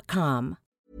sleepnumber.com.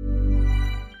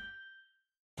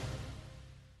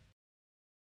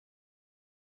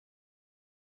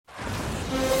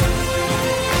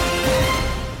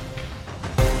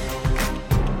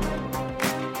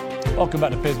 Welcome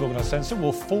back to Piers Morgan Uncensored.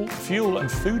 Well, fuel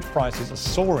and food prices are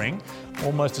soaring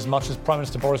almost as much as Prime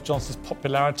Minister Boris Johnson's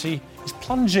popularity is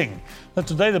plunging. Now,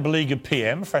 today, the beleaguered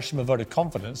PM, fresh from a vote of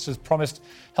confidence, has promised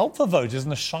help for voters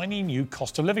in the shiny new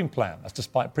cost of living plan. That's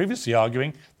despite previously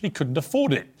arguing that he couldn't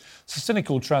afford it. So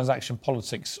cynical transaction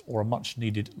politics or a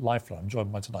much-needed lifeline. I'm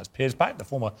joined by tonight's Piers back, the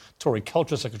former Tory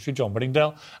Culture Secretary John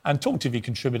Whittingdale, and Talk TV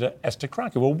contributor Esther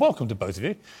Cracker. Well, welcome to both of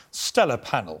you. Stellar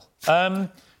panel.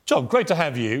 John, great to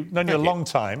have you. Known you a long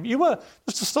time. You were,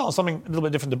 just to start something a little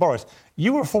bit different to Boris,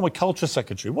 you were a former culture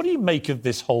secretary. What do you make of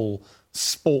this whole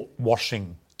sport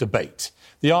washing debate?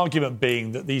 The argument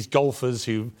being that these golfers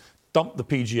who dumped the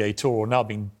PGA Tour are now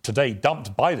being today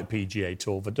dumped by the PGA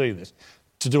Tour for doing this,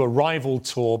 to do a rival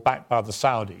tour backed by the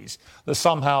Saudis, that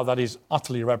somehow that is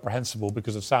utterly reprehensible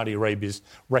because of Saudi Arabia's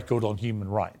record on human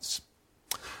rights.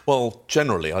 Well,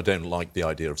 generally, I don't like the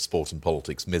idea of sport and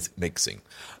politics mixing.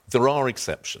 There are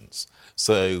exceptions.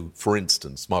 So, for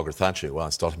instance, Margaret Thatcher, who I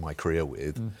started my career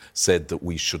with, said that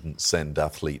we shouldn't send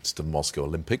athletes to the Moscow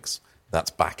Olympics.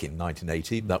 That's back in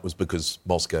 1980. That was because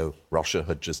Moscow, Russia,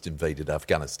 had just invaded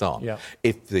Afghanistan. Yeah.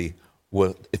 If there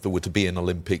were to be an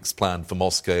Olympics planned for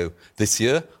Moscow this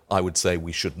year, I would say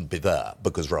we shouldn't be there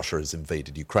because Russia has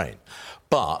invaded Ukraine.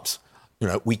 But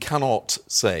we cannot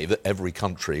say that every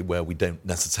country where we don't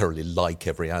necessarily like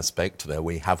every aspect, where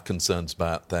we have concerns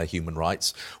about their human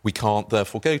rights, we can't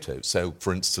therefore go to. So,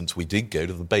 for instance, we did go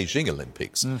to the Beijing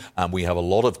Olympics, and we have a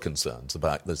lot of concerns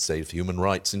about the state of human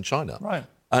rights in China. Right.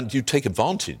 And you take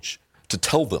advantage to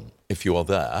tell them, if you are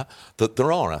there, that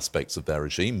there are aspects of their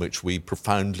regime which we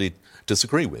profoundly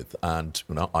disagree with. And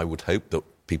I would hope that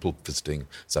people visiting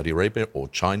Saudi Arabia or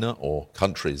China or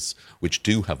countries which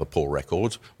do have a poor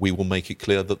record, we will make it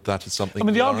clear that that is something. I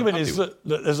mean, the argument is that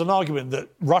there's an argument that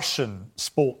Russian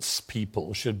sports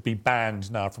people should be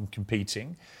banned now from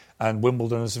competing. And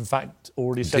Wimbledon has, in fact,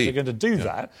 already said they're going to do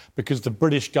that because the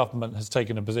British government has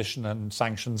taken a position and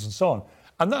sanctions and so on.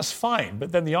 And that's fine.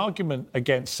 But then the argument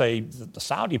against, say, the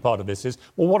Saudi part of this is,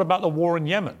 well, what about the war in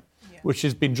Yemen? Which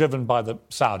has been driven by the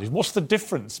Saudis. What's the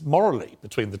difference morally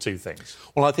between the two things?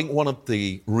 Well, I think one of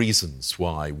the reasons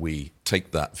why we take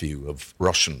that view of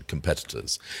Russian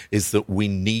competitors is that we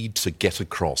need to get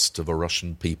across to the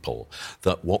Russian people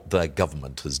that what their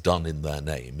government has done in their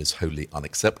name is wholly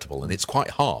unacceptable. And it's quite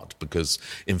hard because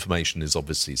information is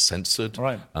obviously censored.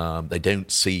 Right. They don't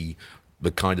see the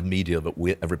kind of media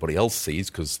that everybody else sees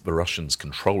because the Russians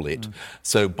control it.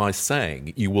 So by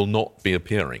saying you will not be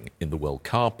appearing in the World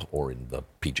Cup or in the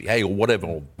PGA or whatever,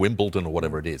 or Wimbledon or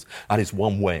whatever it is, that is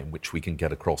one way in which we can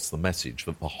get across the message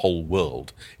that the whole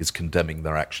world is condemning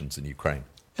their actions in Ukraine.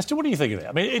 Esther, what do you think of it?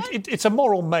 I mean, it's a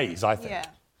moral maze, I think. Yeah.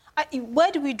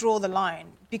 Where do we draw the line?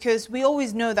 Because we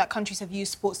always know that countries have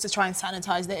used sports to try and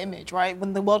sanitize their image, right?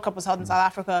 When the World Cup was held in South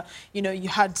Africa, you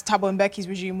had Thabo Mbeki's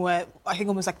regime where I think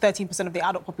almost like 13% of the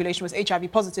adult population was HIV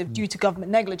positive due to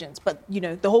government negligence. But,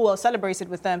 the whole world celebrated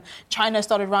with them. China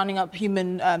started rounding up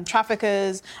human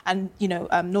traffickers and,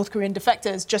 North Korean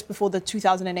defectors just before the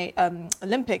 2008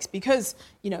 Olympics because,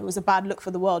 it was a bad look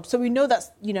for the world. So we know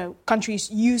that, countries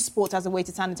use sports as a way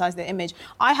to sanitize their image.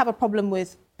 I have a problem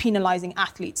with penalising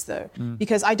athletes, though,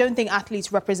 because I don't think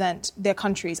athletes represent their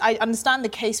countries. I understand the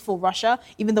case for Russia,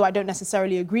 even though I don't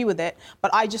necessarily agree with it,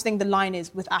 but I just think the line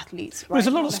is with athletes. Right? There's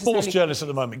a lot of sports journalists at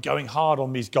the moment going hard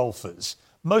on these golfers,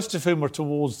 most of whom are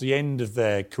towards the end of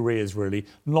their careers, really.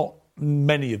 Not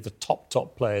many of the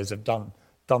top players have done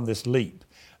this leap.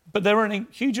 But they're earning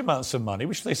huge amounts of money,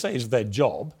 which they say is their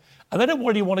job. And they don't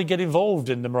really want to get involved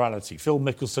in the morality, Phil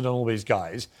Mickelson and all these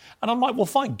guys. And I'm like, well,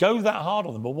 fine, go that hard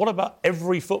on them. But what about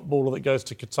every footballer that goes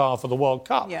to Qatar for the World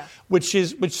Cup, which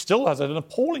still has an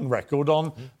appalling record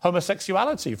on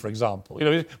homosexuality, for example?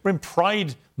 We're in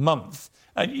Pride Month.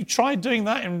 And you try doing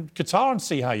that in Qatar and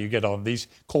see how you get on, these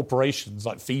corporations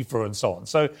like FIFA and so on.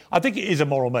 So I think it is a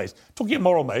moral maze. Talking of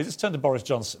moral maze, let's turn to Boris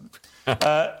Johnson.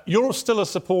 You're still a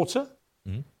supporter?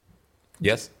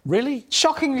 Yes. Really?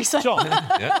 Shockingly so. John,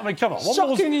 I mean, come on. What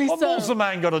more's the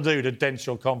man got to do to dent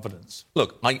your confidence?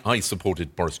 Look, I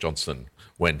supported Boris Johnson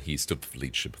when he stood for the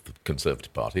leadership of the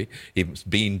Conservative Party. He's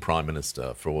been Prime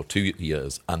Minister for 2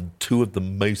 years and two of the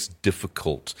most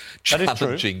difficult,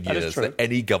 challenging years that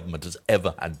any government has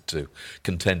ever had to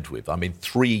contend with. I mean,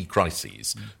 3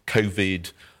 crises,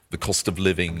 COVID, the cost of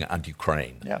living and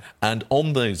Ukraine. Yeah. And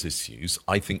on those issues,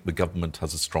 I think the government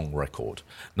has a strong record.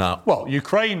 Now, well,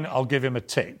 Ukraine, I'll give him a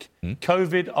tick.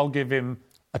 COVID, I'll give him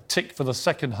a tick for the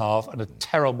second half and a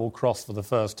terrible cross for the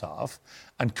first half.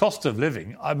 And cost of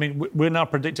living, I mean, we're now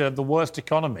predicted to have the worst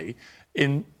economy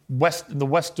in the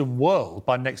Western world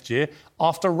by next year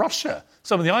after Russia.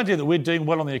 So the idea that we're doing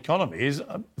well on the economy is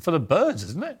for the birds,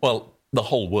 isn't it? Well, the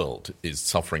whole world is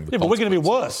suffering the but we're going to be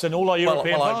worse than all our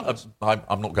European partners.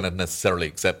 I'm not going to necessarily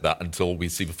accept that until we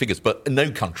see the figures. But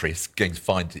no country is going to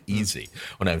find it easy.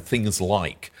 Things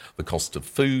like the cost of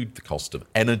food, the cost of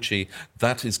energy,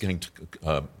 that is going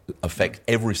to affect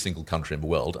every single country in the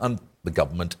world. And the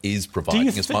government is providing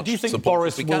as much support as we can. Do you think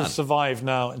Boris will survive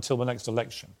now until the next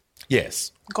election?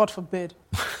 Yes. God forbid.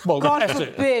 Well, God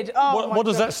forbid. Oh, what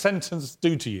does that sentence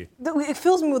do to you? It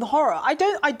fills me with horror.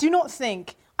 I do not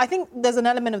think... I think there's an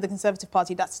element of the Conservative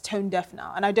Party that's tone deaf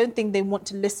now, and I don't think they want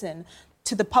to listen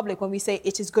to the public when we say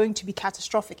it is going to be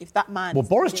catastrophic if that man... Well,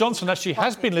 Boris Johnson actually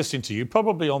has been listening to you,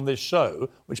 probably on this show,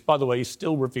 which, by the way, he's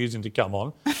still refusing to come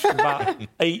on. About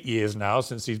 8 years now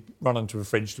since he's run into a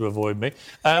fridge to avoid me.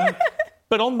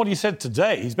 But on what he said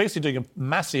today, he's basically doing a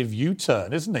massive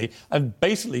U-turn, isn't he? And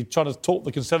basically trying to talk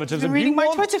the Conservatives... You're reading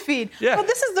my Twitter feed. Yeah. Well,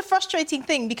 this is the frustrating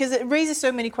thing, because it raises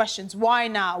so many questions. Why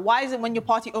now? Why is it when your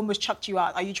party almost chucked you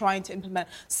out, are you trying to implement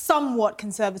somewhat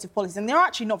conservative policies? And they're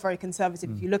actually not very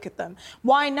conservative if you look at them.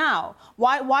 Why now?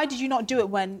 Why did you not do it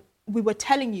when we were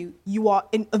telling you you are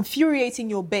infuriating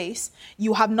your base,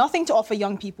 you have nothing to offer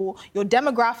young people, your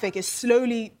demographic is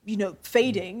slowly,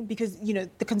 fading because,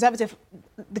 the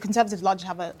Conservatives largely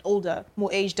have an older,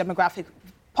 more aged demographic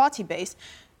party base.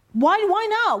 Why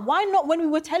now? Why not when we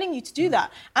were telling you to do that?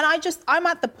 And I'm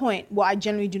at the point where I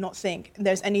generally do not think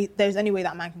there's any way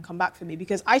that man can come back for me,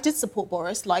 because I did support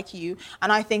Boris, like you,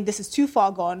 and I think this is too far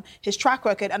gone, his track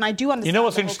record, and I do understand... You know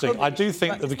what's interesting? I do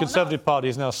think that the Conservative Party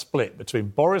is now split between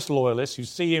Boris loyalists who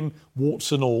see him,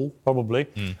 warts and all, probably,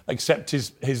 accept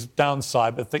his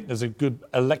downside, but think there's a good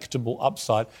electable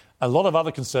upside. A lot of other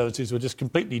Conservatives were just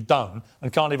completely done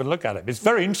and can't even look at it. It's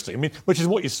very interesting, which is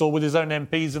what you saw with his own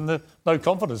MPs in the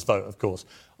no-confidence vote, of course.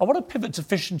 I want to pivot to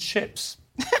fish and chips.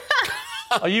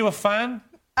 Are you a fan?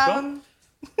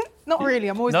 Not really.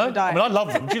 I'm always on a diet. I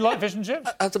love them. Do you like fish and chips?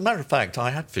 As a matter of fact, I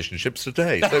had fish and chips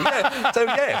today, so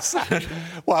yes.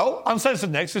 Well,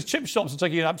 Uncensored next, as chip shops are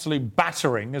taking an absolute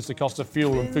battering as the cost of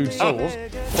fuel and food soars.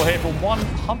 We'll hear from one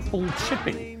humble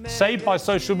chippy saved by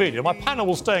social media. My panel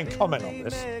will stay and comment on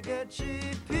this.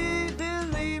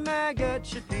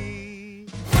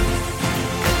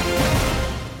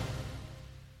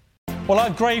 Well, I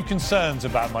have grave concerns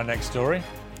about my next story.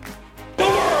 The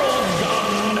world's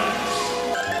gone nuts!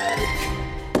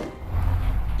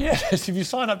 Yes, if you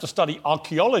sign up to study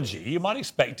archaeology, you might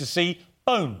expect to see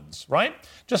bones, right?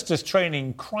 Just as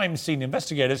training crime scene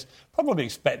investigators probably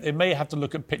expect they may have to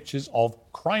look at pictures of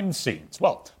crime scenes.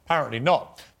 Well, apparently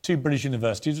not. 2 British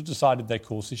universities have decided their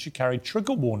courses should carry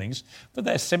trigger warnings for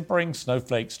their simpering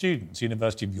snowflake students. The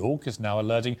University of York is now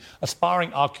alerting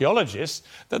aspiring archaeologists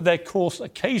that their course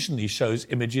occasionally shows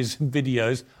images and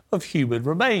videos of human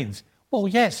remains. Well,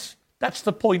 yes, that's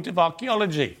the point of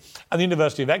archaeology. And the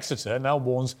University of Exeter now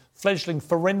warns fledgling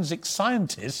forensic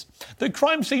scientists that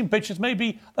crime scene pictures may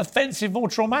be offensive or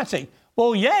traumatic.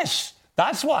 Well, yes,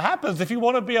 that's what happens if you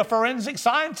want to be a forensic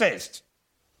scientist.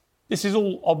 This is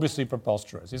all obviously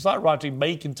preposterous. It's like writing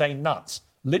may contain nuts,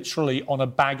 literally on a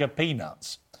bag of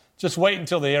peanuts. Just wait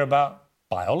until they hear about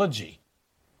biology.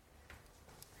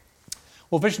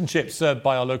 Well, fish and chips served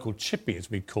by our local chippy,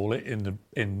 as we call it in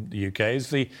the UK, is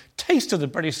the taste of the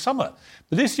British summer.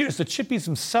 But this year it's the chippies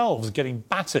themselves getting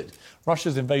battered.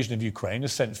 Russia's invasion of Ukraine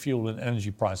has sent fuel and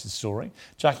energy prices soaring,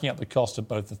 jacking up the cost of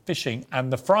both the fishing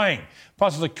and the frying.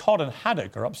 Prices of cod and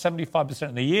haddock are up 75%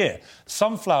 in a year,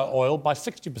 sunflower oil by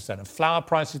 60% and flour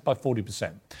prices by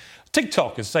 40%.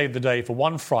 TikTok has saved the day for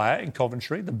one fryer in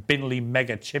Coventry. The Binley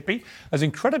Mega Chippy has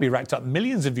incredibly racked up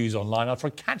millions of views online after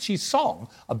a catchy song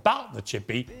about the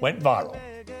chippy went viral.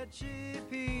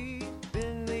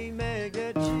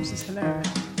 This is hilarious.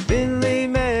 Binley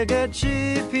Mega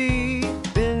Chippy,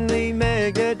 Binley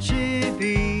Mega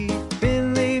Chippy,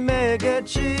 Binley Mega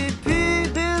Chippy,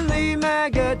 Binley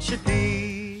Mega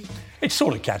Chippy. It's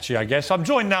sort of catchy, I guess. I'm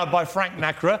joined now by Frank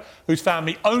Nakra, whose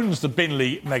family owns the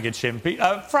Binley Mega Chimpy.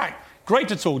 Frank, great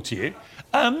to talk to you.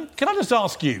 Can I just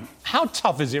ask you, how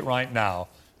tough is it right now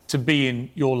to be in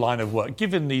your line of work,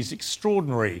 given these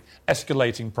extraordinary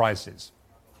escalating prices?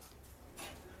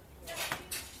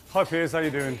 Hi, Piers. How are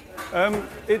you doing?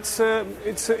 It's a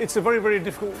very, very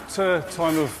difficult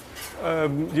time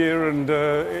of year, and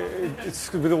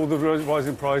it's with all the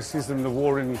rising prices and the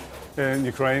war in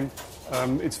Ukraine.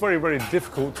 It's very, very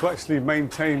difficult to actually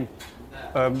maintain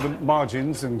the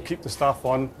margins and keep the staff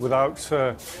on without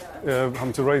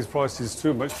having to raise prices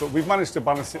too much. But we've managed to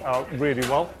balance it out really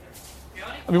well.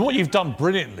 I mean, what you've done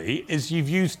brilliantly is you've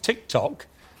used TikTok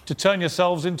to turn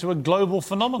yourselves into a global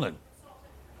phenomenon.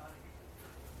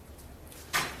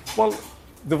 Well,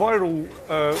 the viral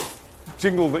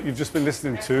jingle that you've just been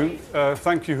listening to,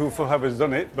 thank you for having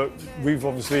done it, but we've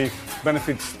obviously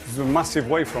benefited in a massive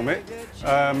way from it.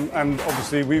 And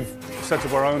obviously we've set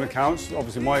up our own accounts,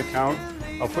 obviously my account.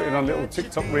 I'll put in on little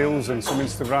TikTok reels and some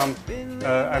Instagram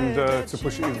and to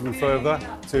push it even further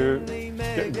to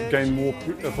gain more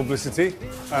publicity.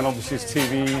 And obviously it's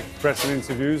TV, press and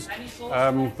interviews.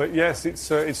 But yes, it's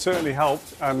certainly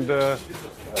helped and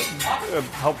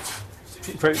helped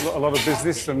create a lot of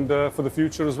business and for the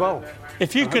future as well.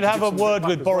 If you could have a word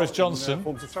with Boris Johnson,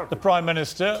 the Prime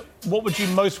Minister, what would you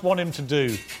most want him to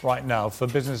do right now for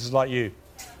businesses like you?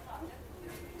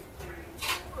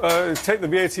 Take the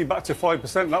VAT back to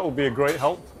 5%. That would be a great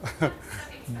help.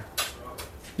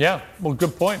 Yeah, well,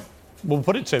 good point. We'll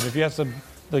put it to him. If he has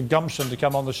the gumption to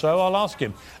come on the show, I'll ask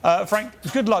him. Frank,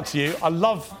 good luck to you. I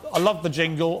love the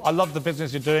jingle. I love the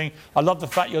business you're doing. I love the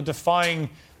fact you're defying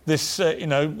this,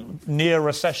 near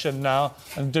recession now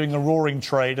and doing a roaring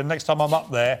trade. And next time I'm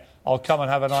up there, I'll come and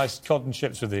have a nice cod and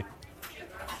chips with you.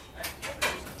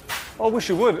 I wish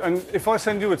you would. And if I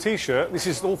send you a T-shirt, this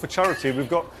is all for charity. We've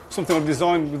got something I've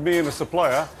designed with me and a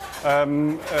supplier. There's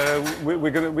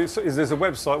a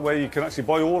website where you can actually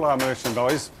buy all our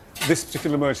merchandise, this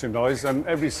particular merchandise, and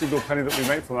every single penny that we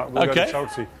make from that will go to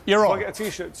charity. You're on. If I get a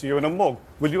T-shirt to you and a mug,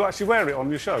 will you actually wear it on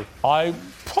your show? I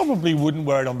probably wouldn't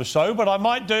wear it on the show, but I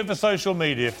might do it for social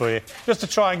media for you, just to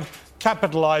try and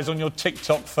capitalise on your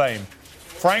TikTok fame.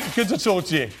 Frank, good to talk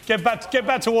to you. Get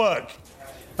back to work.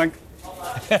 Thank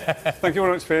you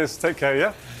very much, Piers. Take care,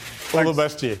 yeah? All the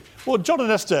best to you. Well, John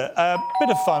and Esther, bit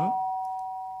of fun.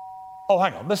 Oh,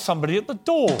 hang on, there's somebody at the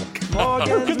door.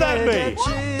 Who could that be?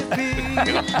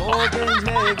 Morgan's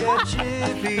Mega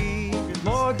Chippy.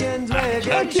 Morgan's Mega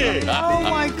Thank you. Oh,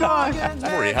 my God. I've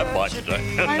already had mine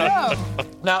today. I know.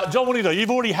 Now, John, what do you know?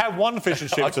 You've already had one fish and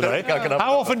chip today.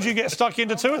 How often do you get stuck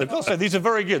into two of them? Also, these are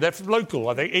very good. They're local,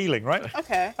 I think, Ealing, right?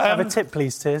 Okay. Have a tip,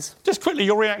 please, Piers. Just quickly,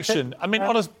 your reaction. I mean,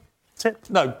 honest... Tip?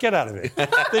 No, get out of it.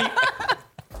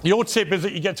 Your tip is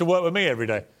that you get to work with me every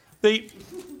day.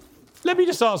 Let me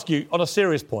just ask you, on a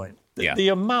serious point, the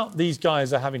amount these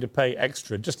guys are having to pay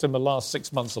extra just in the last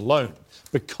 6 months alone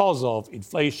because of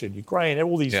inflation, Ukraine,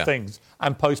 all these things,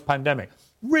 and post-pandemic,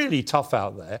 really tough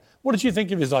out there. What did you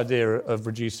think of his idea of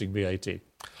reducing VAT?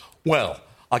 Well,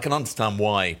 I can understand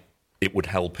why it would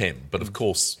help him, but of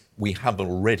course we have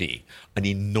already an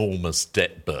enormous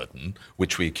debt burden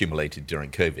which we accumulated during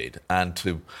COVID, and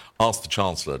to ask the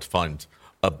Chancellor to find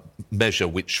a measure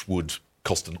which would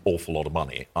cost an awful lot of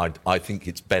money, I think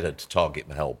it's better to target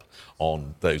the help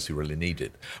on those who really need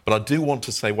it. But I do want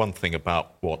to say one thing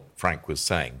about what Frank was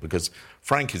saying, because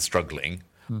Frank is struggling,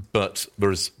 but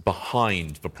there is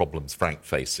behind the problems Frank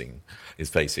is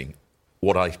facing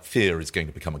what I fear is going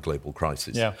to become a global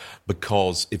crisis. Yeah.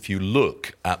 Because if you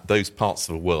look at those parts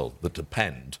of the world that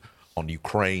depend on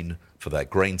Ukraine for their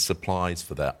grain supplies,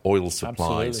 for their oil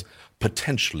supplies,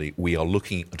 potentially we are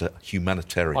looking at a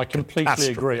humanitarian I completely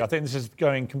agree. I think this is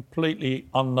going completely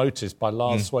unnoticed by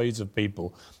large swathes of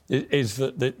people, is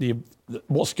that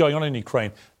what's going on in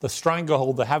Ukraine, the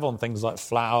stranglehold they have on things like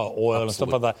flour, oil and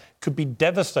stuff like that could be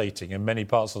devastating in many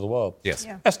parts of the world. Yes.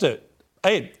 Yeah. Esther,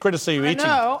 hey, great to see you eating fish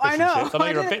and chips. I know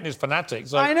you're a did. fitness fanatic,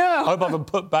 so I know. I hope I can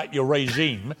put back your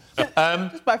regime.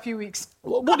 Just by a few weeks.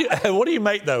 What do you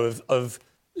make, though, of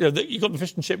you've got the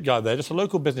fish and chip guy there, just a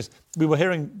local business. We were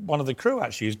hearing one of the crew,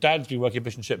 actually, whose dad's been working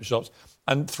fish and chip shops,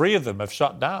 and 3 of them have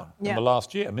shut down in the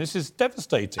last year. I mean, this is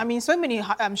devastating. I mean, so many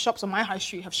shops on my high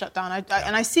street have shut down,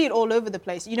 and I see it all over the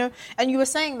place, And you were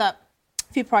saying that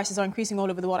food prices are increasing all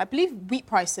over the world. I believe wheat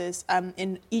prices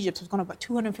in Egypt have gone up by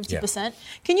 250%. Yeah.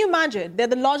 Can you imagine? They're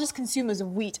the largest consumers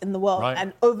of wheat in the world,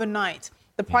 and overnight,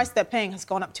 the price they're paying has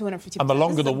gone up 250%. And the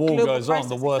longer the war goes on,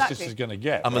 the worse this is going to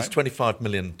get. And there's 25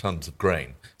 million tonnes of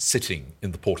grain sitting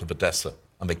in the port of Odessa,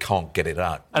 and they can't get it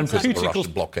out. And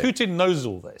Putin knows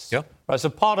all this. Yeah. Right, so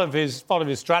part of his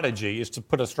strategy is to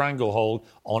put a stranglehold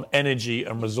on energy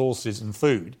and resources and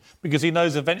food, because he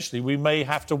knows eventually we may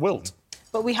have to wilt.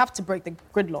 But we have to break the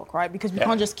gridlock, right? Because we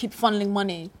can't just keep funneling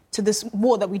money to this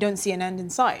war that we don't see an end in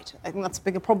sight. I think that's a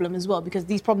bigger problem as well, because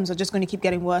these problems are just going to keep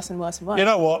getting worse and worse and worse. You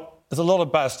know what? There's a lot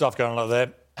of bad stuff going on out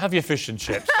there. Have your fish and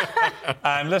chips.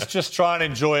 And let's just try and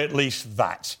enjoy at least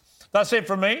that. That's it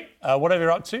from me. Whatever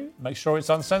you're up to, make sure it's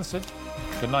uncensored.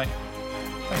 Good night.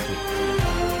 Thank you.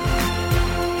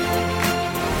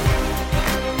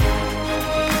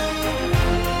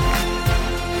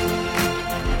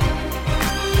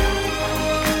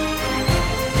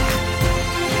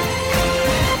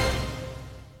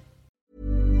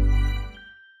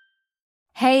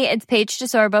 Hey, it's Paige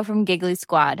DeSorbo from Giggly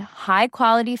Squad. High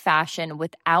quality fashion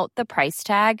without the price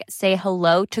tag. Say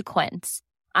hello to Quince.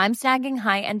 I'm snagging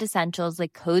high-end essentials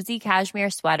like cozy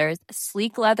cashmere sweaters,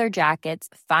 sleek leather jackets,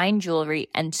 fine jewelry,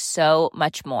 and so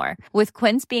much more. With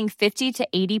Quince being 50 to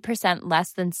 80%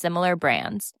 less than similar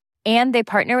brands. And they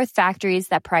partner with factories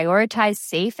that prioritize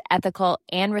safe, ethical,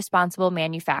 and responsible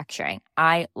manufacturing.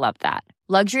 I love that.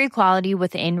 Luxury quality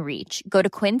within reach. Go to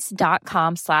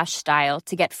quince.com/style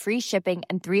to get free shipping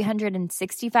and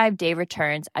 365-day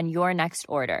returns on your next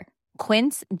order.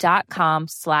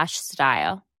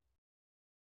 quince.com/style.